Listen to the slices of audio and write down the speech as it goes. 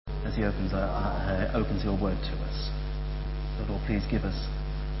as he opens your word to us. So Lord, please give us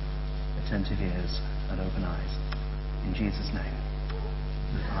attentive ears and open eyes. In Jesus' name.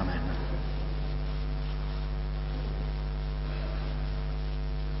 Amen.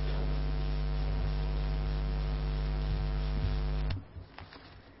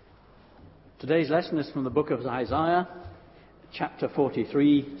 Today's lesson is from the book of Isaiah, chapter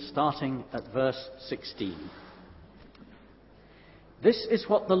 43, starting at verse 16. This is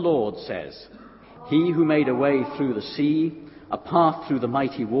what the Lord says, He who made a way through the sea, a path through the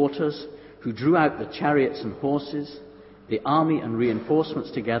mighty waters, who drew out the chariots and horses, the army and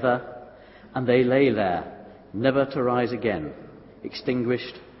reinforcements together, and they lay there, never to rise again,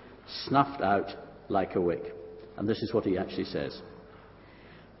 extinguished, snuffed out like a wick. And this is what he actually says.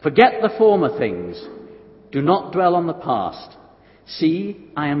 Forget the former things. Do not dwell on the past.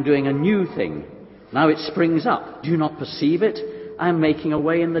 See, I am doing a new thing. Now it springs up. Do you not perceive it? I am making a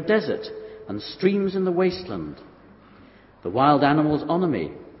way in the desert and streams in the wasteland. The wild animals honour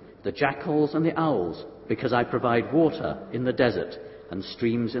me, the jackals and the owls, because I provide water in the desert and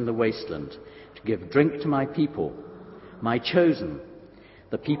streams in the wasteland, to give drink to my people, my chosen,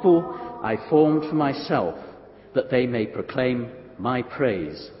 the people I formed for myself, that they may proclaim my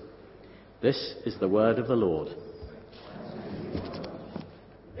praise. This is the word of the Lord.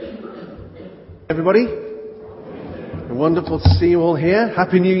 Everybody, wonderful to see you all here.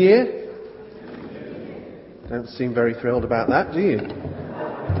 Happy New Year. Don't seem very thrilled about that, do you?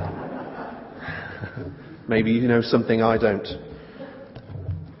 Maybe you know something I don't.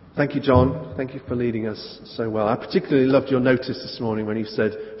 Thank you, John. Thank you for leading us so well. I particularly loved your notice this morning when you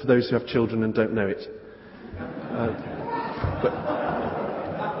said, for those who have children and don't know it.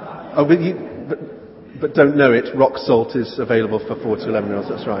 But don't know it, rock salt is available for 4 to 11-year-olds,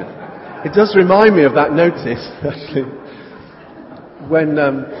 that's right. It does remind me of that notice, actually.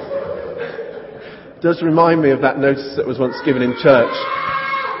 It does remind me of that notice that was once given in church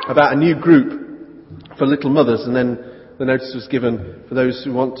about a new group for little mothers, and then the notice was given, for those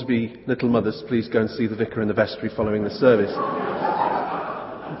who want to be little mothers, please go and see the vicar in the vestry following the service.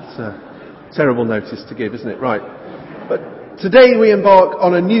 It's a terrible notice to give, isn't it? Right. But today we embark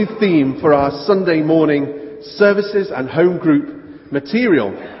on a new theme for our Sunday morning services and home group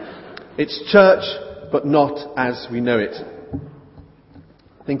material. It's church, but not as we know it.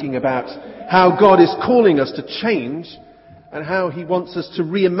 Thinking about how God is calling us to change and how He wants us to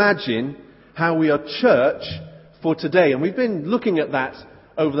reimagine how we are church for today. And we've been looking at that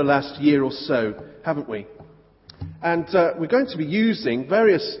over the last year or so, haven't we? And we're going to be using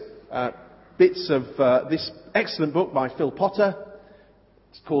various bits of this excellent book by Phil Potter.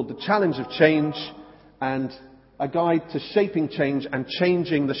 It's called The Challenge of Change, and a guide to shaping change and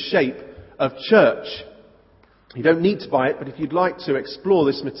changing the shape of church. You don't need to buy it, but if you'd like to explore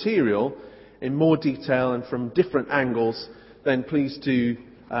this material in more detail and from different angles, then please do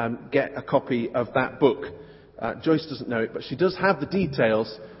get a copy of that book. Joyce doesn't know it, but she does have the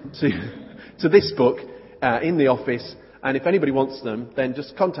details to this book in the office. And if anybody wants them, then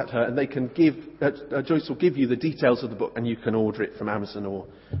just contact her, and they can give. Joyce will give you the details of the book, and you can order it from Amazon or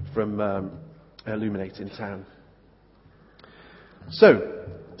from Illuminate in town. So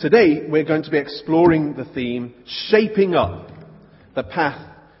today we're going to be exploring the theme, shaping up the path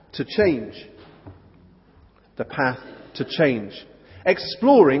to change. The path to change.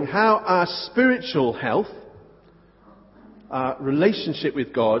 Exploring how our spiritual health, our relationship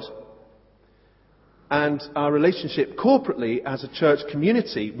with God, and our relationship corporately as a church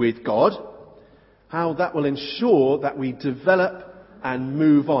community with God, how that will ensure that we develop and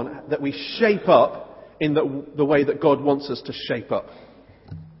move on, that we shape up in the way that God wants us to shape up.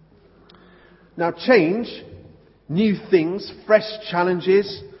 Now, change, new things, fresh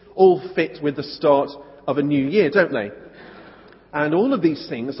challenges, all fit with the start of a new year, don't they? And all of these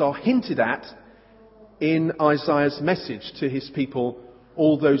things are hinted at in Isaiah's message to his people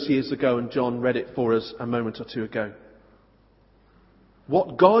all those years ago, and John read it for us a moment or two ago.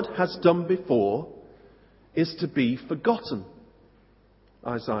 What God has done before is to be forgotten,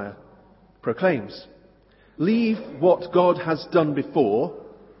 Isaiah proclaims. Leave what God has done before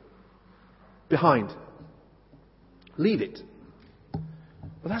behind. Leave it.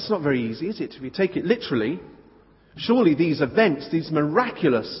 Well, that's not very easy, is it? If you take it literally, surely these events, these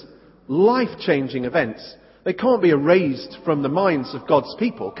miraculous, life-changing events, they can't be erased from the minds of God's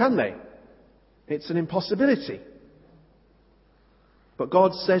people, can they? It's an impossibility. But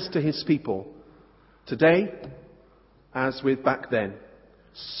God says to His people, today, as with back then,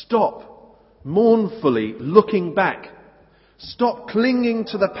 stop mournfully looking back. Stop clinging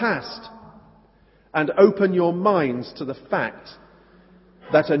to the past and open your minds to the fact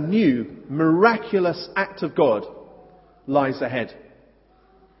that a new, miraculous act of God lies ahead.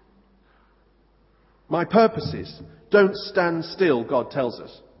 My purposes don't stand still, God tells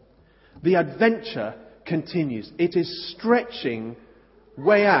us. The adventure continues. It is stretching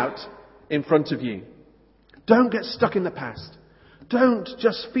way out in front of you. Don't get stuck in the past. Don't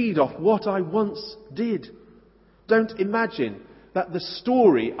just feed off what I once did. Don't imagine that the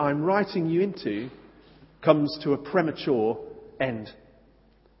story I'm writing you into comes to a premature end.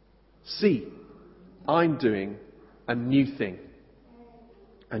 See, I'm doing a new thing.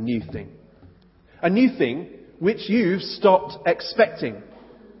 A new thing. A new thing which you've stopped expecting.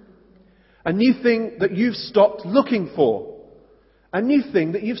 A new thing that you've stopped looking for. A new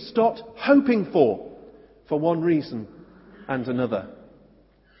thing that you've stopped hoping for one reason and another.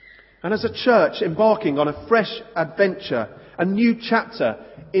 And as a church embarking on a fresh adventure, a new chapter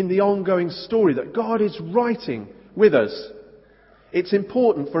in the ongoing story that God is writing with us, it's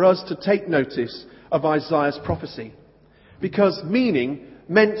important for us to take notice of Isaiah's prophecy. Because meaning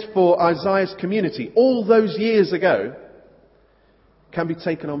meant for Isaiah's community all those years ago can be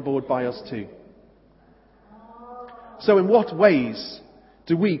taken on board by us too. So in what ways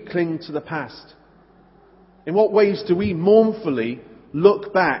do we cling to the past? In what ways do we mournfully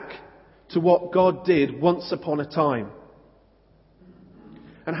look back to what God did once upon a time?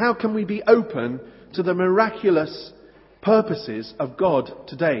 And how can we be open to the miraculous purposes of God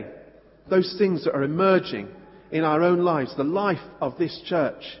today? Those things that are emerging in our own lives, the life of this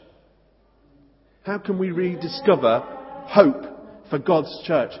church. How can we rediscover hope for God's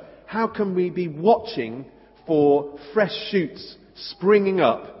church? How can we be watching for fresh shoots springing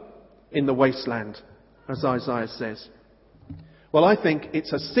up in the wasteland, as Isaiah says? Well, I think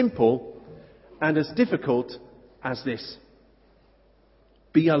it's as simple and as difficult as this.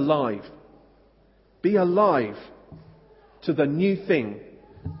 Be alive. Be alive to the new thing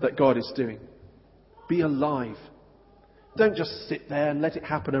that God is doing. Be alive. Don't just sit there and let it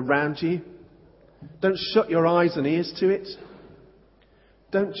happen around you. Don't shut your eyes and ears to it.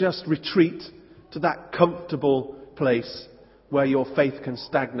 Don't just retreat to that comfortable place where your faith can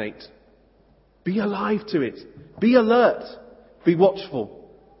stagnate. Be alive to it. Be alert. Be watchful.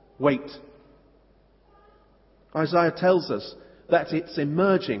 Wait. Isaiah tells us that it's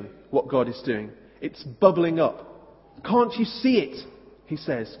emerging what God is doing. It's bubbling up. Can't you see it? He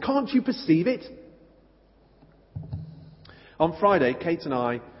says. Can't you perceive it? On Friday, Kate and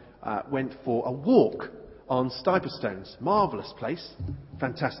I went for a walk on Stiperstones. Marvellous place.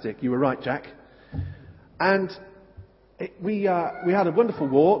 Fantastic. You were right, Jack. And we had a wonderful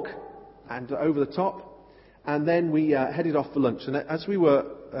walk and over the top. And then we headed off for lunch. And as we were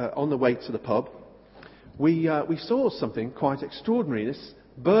on the way to the pub, we saw something quite extraordinary. This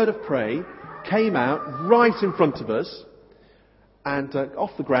bird of prey came out right in front of us and off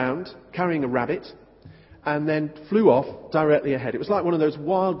the ground, carrying a rabbit, and then flew off directly ahead. It was like one of those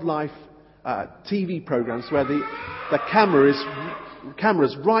wildlife TV programs where the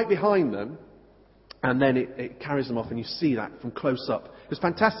camera's right behind them, and then it carries them off, and you see that from close up. It was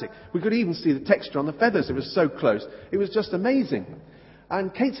fantastic. We could even see the texture on the feathers. It was so close. It was just amazing.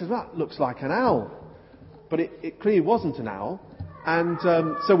 And Kate said, "That looks like an owl." But it clearly wasn't an owl. And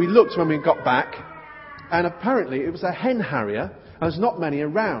so we looked when we got back, and apparently it was a hen harrier, and there's not many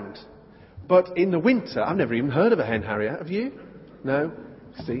around. But in the winter, I've never even heard of a hen harrier. Have you? No?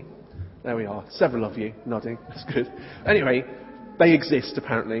 See? There we are. Several of you nodding. That's good. Anyway, they exist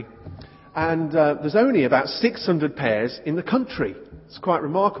apparently. And there's only about 600 pairs in the country. It's quite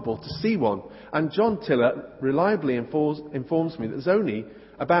remarkable to see one. And John Tiller reliably informs me that there's only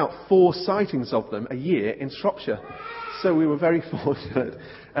about 4 sightings of them a year in Shropshire. So we were very fortunate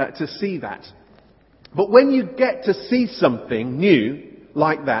to see that. But when you get to see something new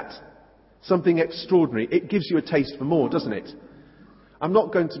like that, something extraordinary, it gives you a taste for more, doesn't it? I'm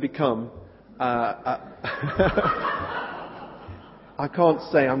not going to become... I can't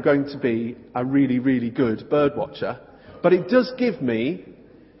say I'm going to be a really, really good bird watcher, but it does give me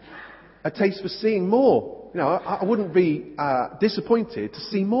a taste for seeing more. You know, I wouldn't be disappointed to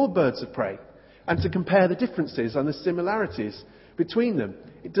see more birds of prey and to compare the differences and the similarities between them.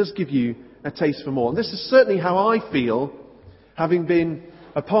 It does give you a taste for more. And this is certainly how I feel, having been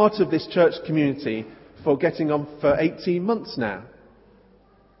a part of this church community for getting on for 18 months now.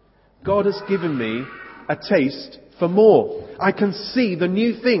 God has given me a taste for more. I can see the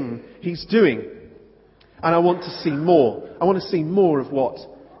new thing He's doing. And I want to see more. I want to see more of what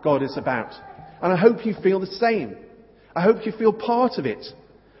God is about. And I hope you feel the same. I hope you feel part of it.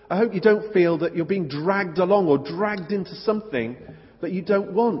 I hope you don't feel that you're being dragged along or dragged into something that you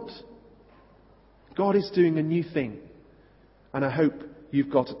don't want. God is doing a new thing. And I hope you've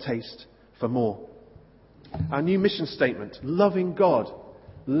got a taste for more. Our new mission statement, loving God,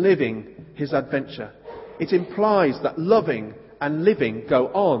 living his adventure. It implies that loving and living go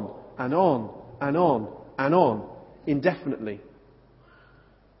on and on and on and on indefinitely.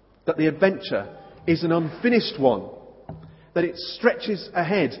 That the adventure is an unfinished one. That it stretches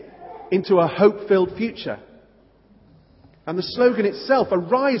ahead into a hope-filled future. And the slogan itself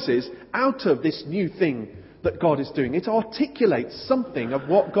arises out of this new thing that God is doing. It articulates something of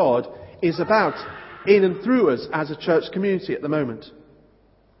what God is about in and through us as a church community at the moment.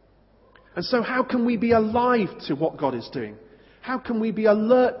 And so how can we be alive to what God is doing? How can we be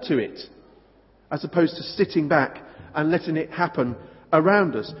alert to it as opposed to sitting back and letting it happen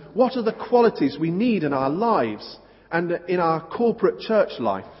around us? What are the qualities we need in our lives and in our corporate church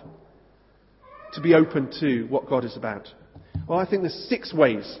life to be open to what God is about? Well, I think there's 6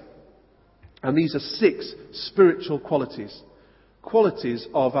 ways. And these are 6 spiritual qualities. Qualities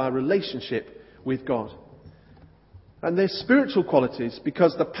of our relationship with God. And they're spiritual qualities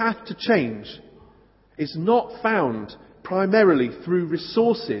because the path to change is not found primarily through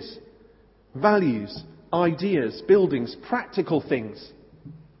resources, values, ideas, buildings, practical things,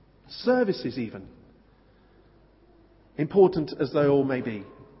 services even. Important as they all may be.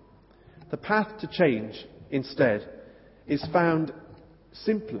 The path to change, instead, is found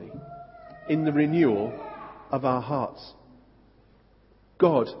simply in the renewal of our hearts.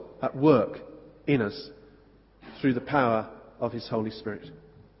 God at work in us through the power of his Holy Spirit.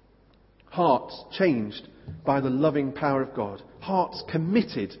 Hearts changed by the loving power of God. Hearts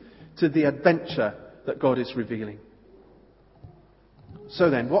committed to the adventure that God is revealing. So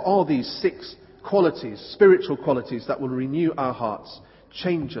then, what are these 6 qualities, spiritual qualities that will renew our hearts,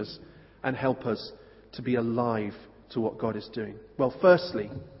 change us and help us to be alive to what God is doing? Well, firstly,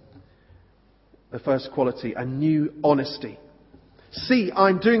 the first quality, a new honesty. See,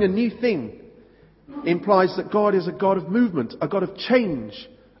 I'm doing a new thing implies that God is a God of movement, a God of change,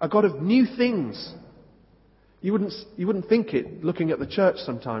 a God of new things. You wouldn't think it looking at the church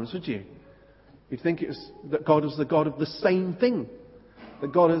sometimes, would you? You'd think that God was the God of the same thing.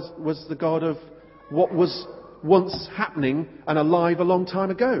 That God was the God of what was once happening and alive a long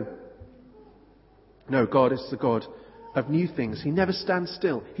time ago. No, God is the God of new things. He never stands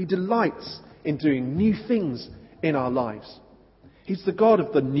still. He delights in doing new things in our lives. He's the God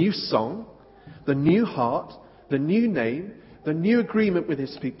of the new song, the new heart, the new name, the new agreement with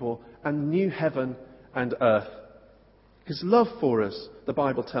his people, and new heaven and earth. His love for us, the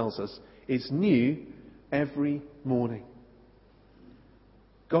Bible tells us, is new every morning.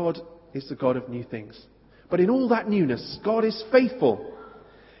 God is the God of new things. But in all that newness, God is faithful.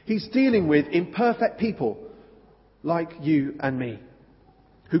 He's dealing with imperfect people like you and me,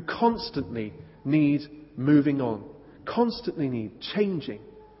 who constantly need moving on, constantly need changing,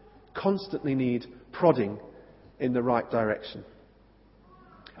 constantly need prodding in the right direction.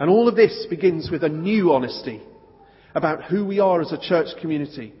 And all of this begins with a new honesty about who we are as a church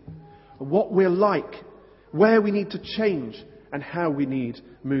community, and what we're like, where we need to change, and how we need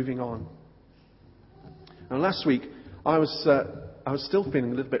moving on. And last week, I was still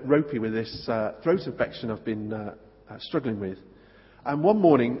feeling a little bit ropey with this throat infection I've been struggling with. And one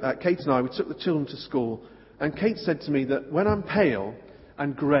morning, Kate and I, we took the children to school, and Kate said to me that when I'm pale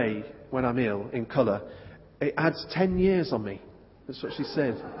and grey, when I'm ill in colour, it adds 10 years on me. That's what she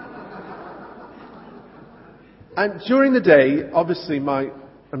said. And during the day, obviously,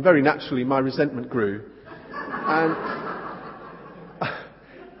 and very naturally, my resentment grew. And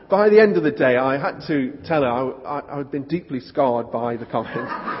by the end of the day, I had to tell her I had been deeply scarred by the comment.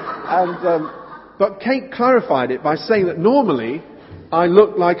 But Kate clarified it by saying that normally I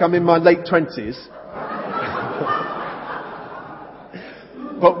look like I'm in my late 20s.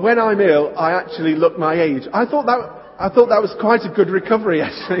 But when I'm ill, I actually look my age. I thought that was quite a good recovery,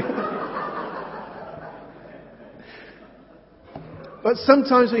 actually. But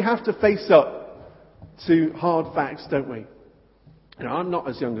sometimes we have to face up to hard facts, don't we? You know, I'm not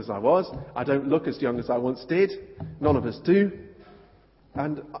as young as I was. I don't look as young as I once did. None of us do.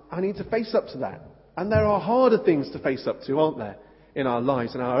 And I need to face up to that. And there are harder things to face up to, aren't there? In our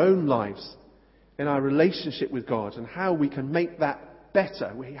lives, in our own lives, in our relationship with God, and how we can make that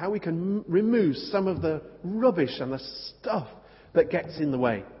better, how we can remove some of the rubbish and the stuff that gets in the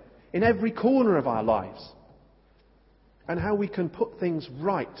way in every corner of our lives, and how we can put things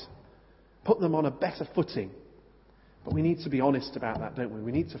right, put them on a better footing. But we need to be honest about that, don't we?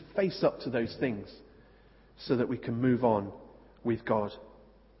 We need to face up to those things so that we can move on with God.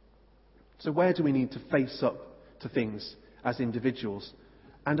 So where do we need to face up to things as individuals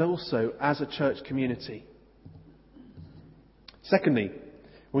and also as a church community? Secondly,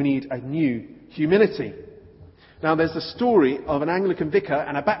 we need a new humility. Now, there's the story of an Anglican vicar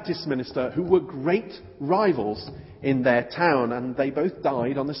and a Baptist minister who were great rivals in their town, and they both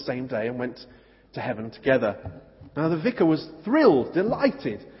died on the same day and went to heaven together. Now, the vicar was thrilled,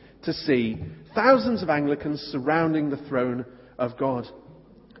 delighted to see thousands of Anglicans surrounding the throne of God.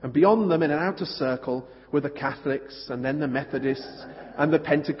 And beyond them, in an outer circle, were the Catholics, and then the Methodists, and the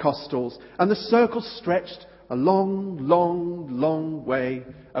Pentecostals. And the circle stretched a long, long, long way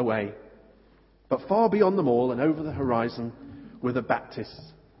away. But far beyond them all and over the horizon were the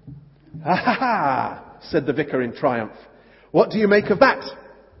Baptists. "Ha ha ha!" said the vicar in triumph. "What do you make of that?"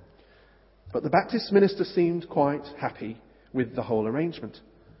 But the Baptist minister seemed quite happy with the whole arrangement.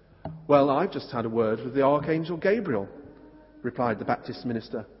 "Well, I've just had a word with the Archangel Gabriel," replied the Baptist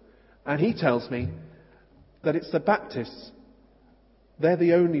minister. "And he tells me that it's the Baptists. They're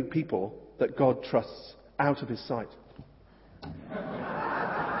the only people that God trusts out of his sight."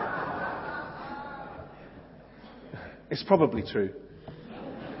 It's probably true.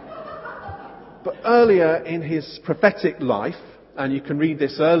 But earlier in his prophetic life, and you can read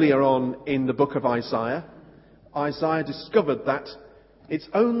this earlier on in the book of Isaiah, Isaiah discovered that it's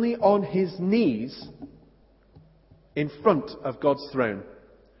only on his knees in front of God's throne,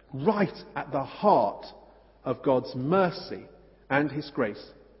 right at the heart of God's mercy and his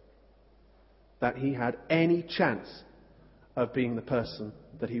grace, that he had any chance of being the person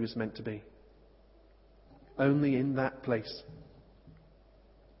that he was meant to be. Only in that place.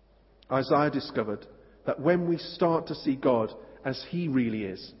 Isaiah discovered that when we start to see God as he really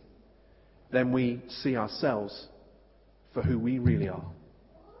is, then we see ourselves for who we really are.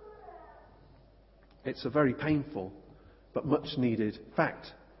 It's a very painful but much needed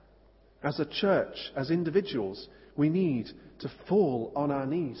fact. As a church, as individuals, we need to fall on our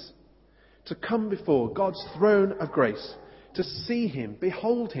knees, to come before God's throne of grace, to see him,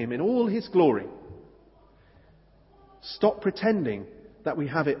 behold him in all his glory. Stop pretending that we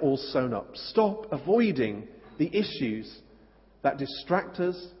have it all sewn up. Stop avoiding the issues that distract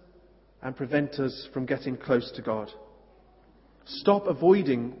us and prevent us from getting close to God. Stop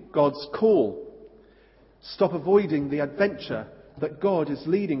avoiding God's call. Stop avoiding the adventure that God is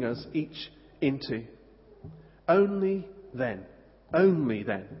leading us each into. Only then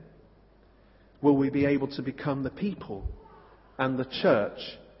will we be able to become the people and the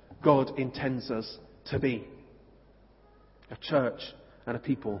church God intends us to be. A church and a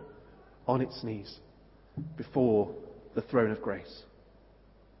people on its knees before the throne of grace.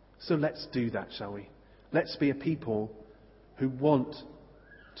 So let's do that, shall we? Let's be a people who want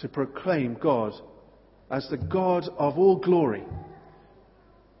to proclaim God as the God of all glory,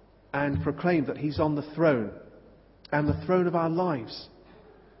 and proclaim that he's on the throne, and the throne of our lives,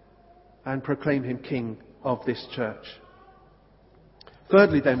 and proclaim him King of this church.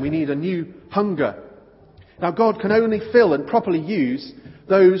 Thirdly, then, we need a new hunger. Now, God can only fill and properly use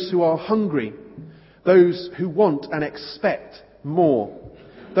those who are hungry, those who want and expect more,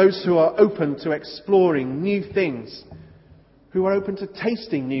 those who are open to exploring new things, who are open to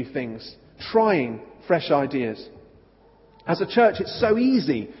tasting new things, trying fresh ideas. As a church, it's so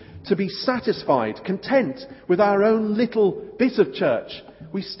easy to be satisfied, content with our own little bit of church.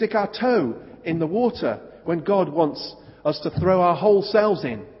 We stick our toe in the water when God wants us to throw our whole selves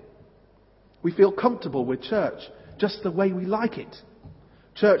in. We feel comfortable with church just the way we like it.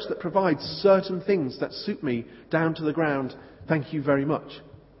 Church that provides certain things that suit me down to the ground. Thank you very much.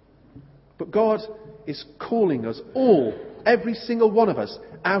 But God is calling us all, every single one of us,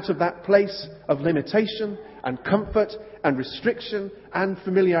 out of that place of limitation and comfort and restriction and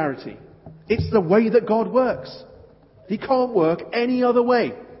familiarity. It's the way that God works. He can't work any other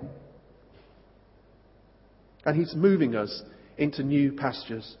way. And he's moving us into new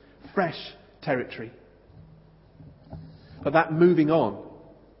pastures, fresh territory. But that moving on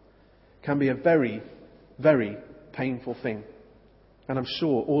can be a very, very painful thing. And I'm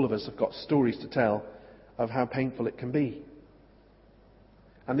sure all of us have got stories to tell of how painful it can be.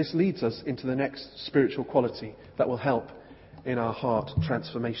 And this leads us into the next spiritual quality that will help in our heart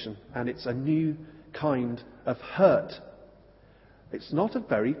transformation. And it's a new kind of hurt. It's not a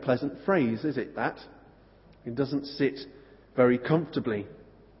very pleasant phrase, is it, that? It doesn't sit very comfortably.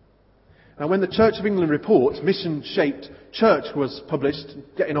 Now, when the Church of England report, Mission Shaped Church, was published,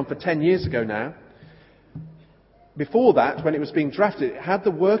 getting on for 10 years ago now, before that, when it was being drafted, it had the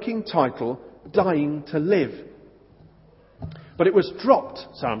working title, Dying to Live. But it was dropped,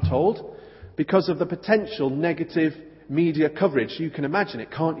 so I'm told, because of the potential negative media coverage. You can imagine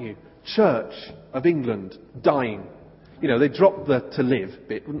it, can't you? Church of England, dying. You know, they dropped the to live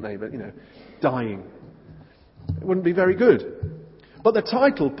bit, wouldn't they? But, dying. It wouldn't be very good. But the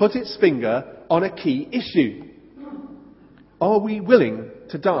title put its finger on a key issue. Are we willing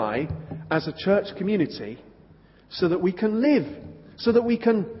to die as a church community so that we can live, so that we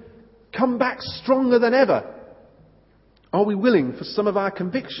can come back stronger than ever? Are we willing for some of our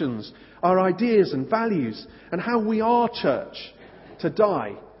convictions, our ideas and values, and how we are church to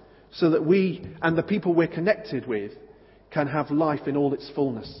die so that we and the people we're connected with can have life in all its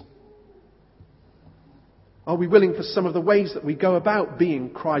fullness? Are we willing for some of the ways that we go about being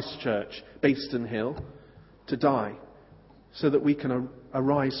Christ Church, Bayston Hill, to die so that we can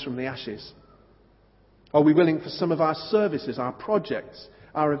arise from the ashes? Are we willing for some of our services, our projects,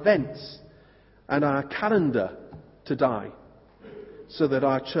 our events, and our calendar to die so that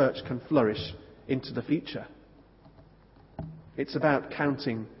our church can flourish into the future? It's about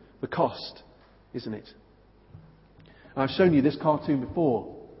counting the cost, isn't it? I've shown you this cartoon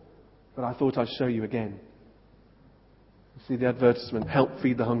before, but I thought I'd show you again. You see the advertisement, help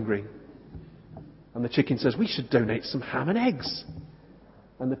feed the hungry. And the chicken says, we should donate some ham and eggs.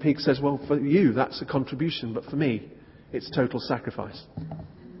 And the pig says, well, for you, that's a contribution, but for me, it's total sacrifice.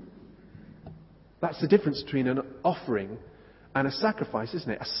 That's the difference between an offering and a sacrifice,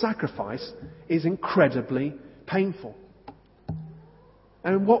 isn't it? A sacrifice is incredibly painful.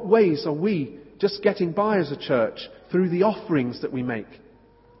 And in what ways are we just getting by as a church through the offerings that we make,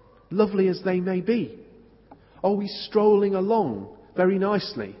 lovely as they may be? Are we strolling along very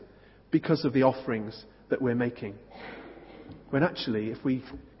nicely because of the offerings that we're making? When actually, if we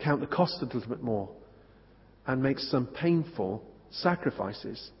count the cost a little bit more and make some painful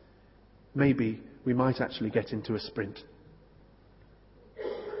sacrifices, maybe we might actually get into a sprint.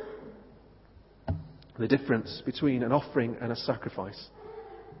 The difference between an offering and a sacrifice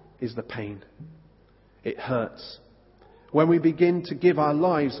is the pain. It hurts. When we begin to give our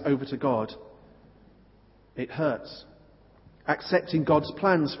lives over to God, it hurts. Accepting God's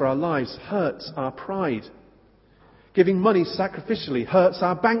plans for our lives hurts our pride. Giving money sacrificially hurts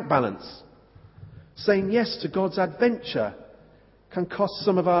our bank balance. Saying yes to God's adventure can cost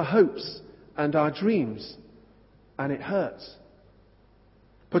some of our hopes and our dreams, and it hurts.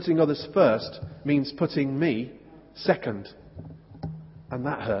 Putting others first means putting me second, and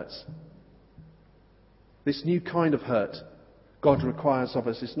that hurts. This new kind of hurt God requires of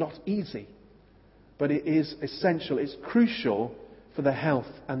us is not easy, but it is essential, it's crucial for the health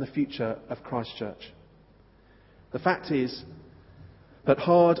and the future of Christ Church. The fact is that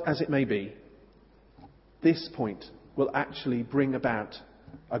hard as it may be, this point will actually bring about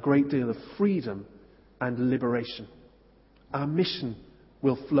a great deal of freedom and liberation. Our mission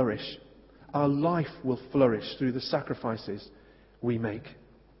will flourish. Our life will flourish through the sacrifices we make.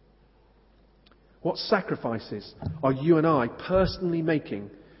 What sacrifices are you and I personally making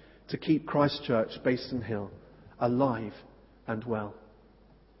to keep Christ Church, Bayston Hill, alive and well?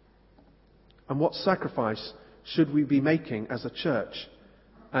 And what sacrifice should we be making as a church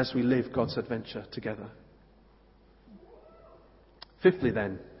as we live God's adventure together? Fifthly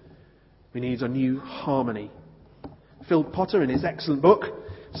then, we need a new harmony. Phil Potter, in his excellent book,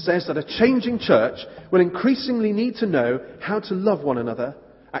 says that a changing church will increasingly need to know how to love one another,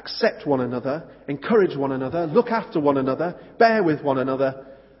 accept one another, encourage one another, look after one another, bear with one another,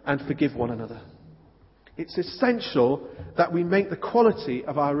 and forgive one another. It's essential that we make the quality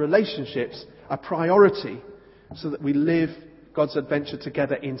of our relationships a priority so that we live God's adventure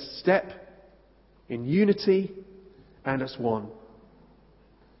together in step, in unity, and as one.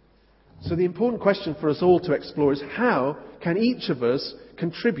 So the important question for us all to explore is, how can each of us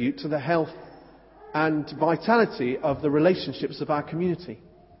contribute to the health and vitality of the relationships of our community?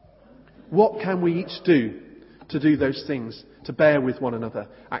 What can we each do to do those things, to bear with one another,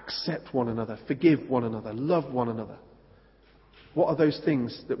 accept one another, forgive one another, love one another? What are those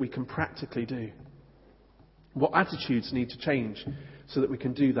things that we can practically do? What attitudes need to change so that we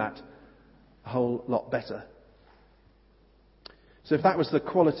can do that a whole lot better? So if that was the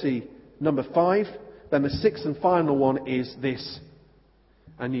quality number 5, then the 6th and final one is this: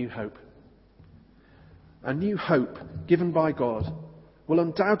 a new hope. A new hope given by God will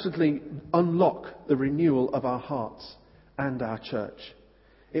undoubtedly unlock the renewal of our hearts and our church.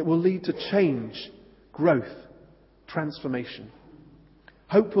 It will lead to change, growth, transformation.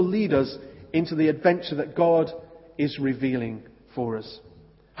 Hope will lead us into the adventure that God is revealing for us.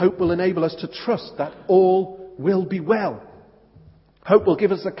 Hope will enable us to trust that all will be well. Hope will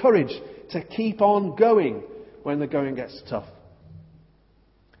give us the courage to keep on going when the going gets tough.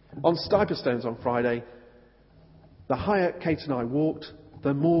 On Stiperstones on Friday, the higher Kate and I walked,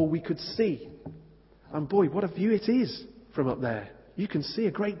 the more we could see. And boy, what a view it is from up there. You can see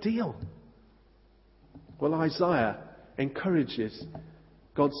a great deal. Well, Isaiah encourages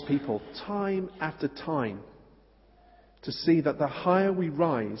God's people time after time to see that the higher we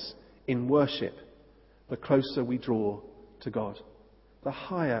rise in worship, the closer we draw to God. The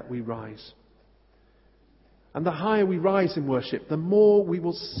higher we rise. And the higher we rise in worship, the more we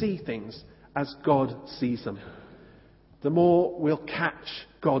will see things as God sees them. The more we'll catch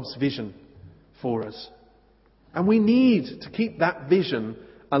God's vision for us. And we need to keep that vision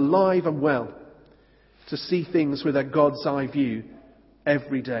alive and well, to see things with a God's eye view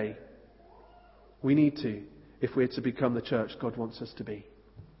every day. We need to, if we're to become the church God wants us to be.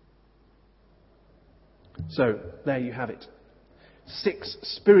 So, there you have it. 6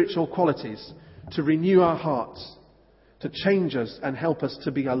 spiritual qualities to renew our hearts, to change us and help us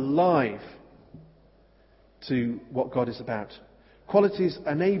to be alive to what God is about. Qualities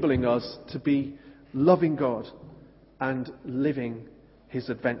enabling us to be loving God and living His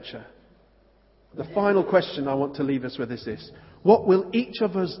adventure. The final question I want to leave us with is this: what will each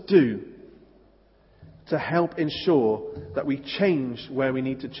of us do to help ensure that we change where we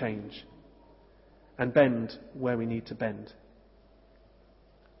need to change and bend where we need to bend?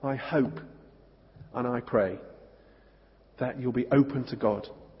 I hope and I pray that you'll be open to God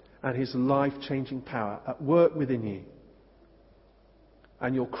and His life-changing power at work within you.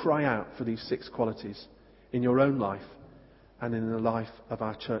 And you'll cry out for these 6 qualities in your own life and in the life of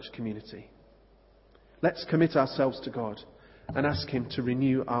our church community. Let's commit ourselves to God and ask Him to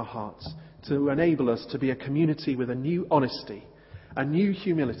renew our hearts, to enable us to be a community with a new honesty, a new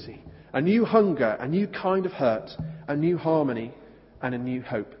humility, a new hunger, a new kind of hurt, a new harmony, and a new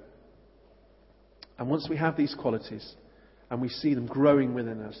hope. And once we have these qualities and we see them growing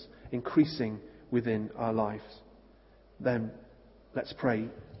within us, increasing within our lives, then let's pray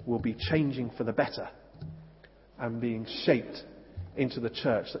we'll be changing for the better and being shaped into the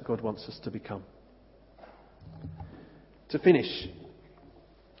church that God wants us to become. To finish,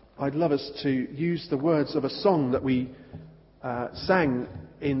 I'd love us to use the words of a song that we sang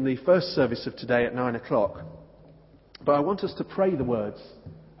in the first service of today at 9 o'clock. But I want us to pray the words.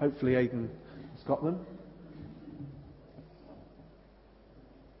 Hopefully Aidan has got them.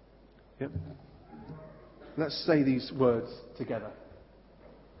 Yep. Let's say these words together.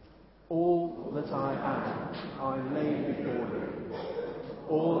 All that I am, I lay before you.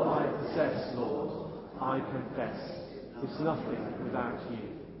 All I possess, Lord, I confess, is nothing without you.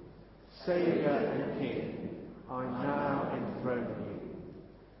 Saviour and King, I now enthrone you.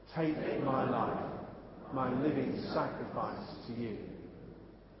 Take my life, my living sacrifice to you.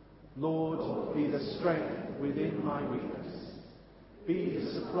 Lord, be the strength within my weakness. Be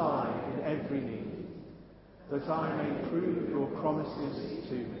the supply in every need, that I may prove your promises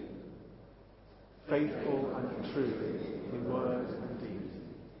to me, faithful and true in word and deed.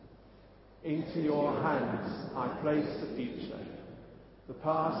 Into your hands I place the future. The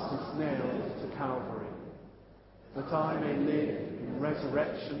past is nailed to Calvary, that I may live in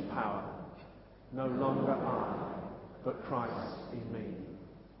resurrection power, no longer I, but Christ in me.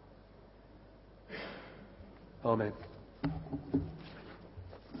 Amen.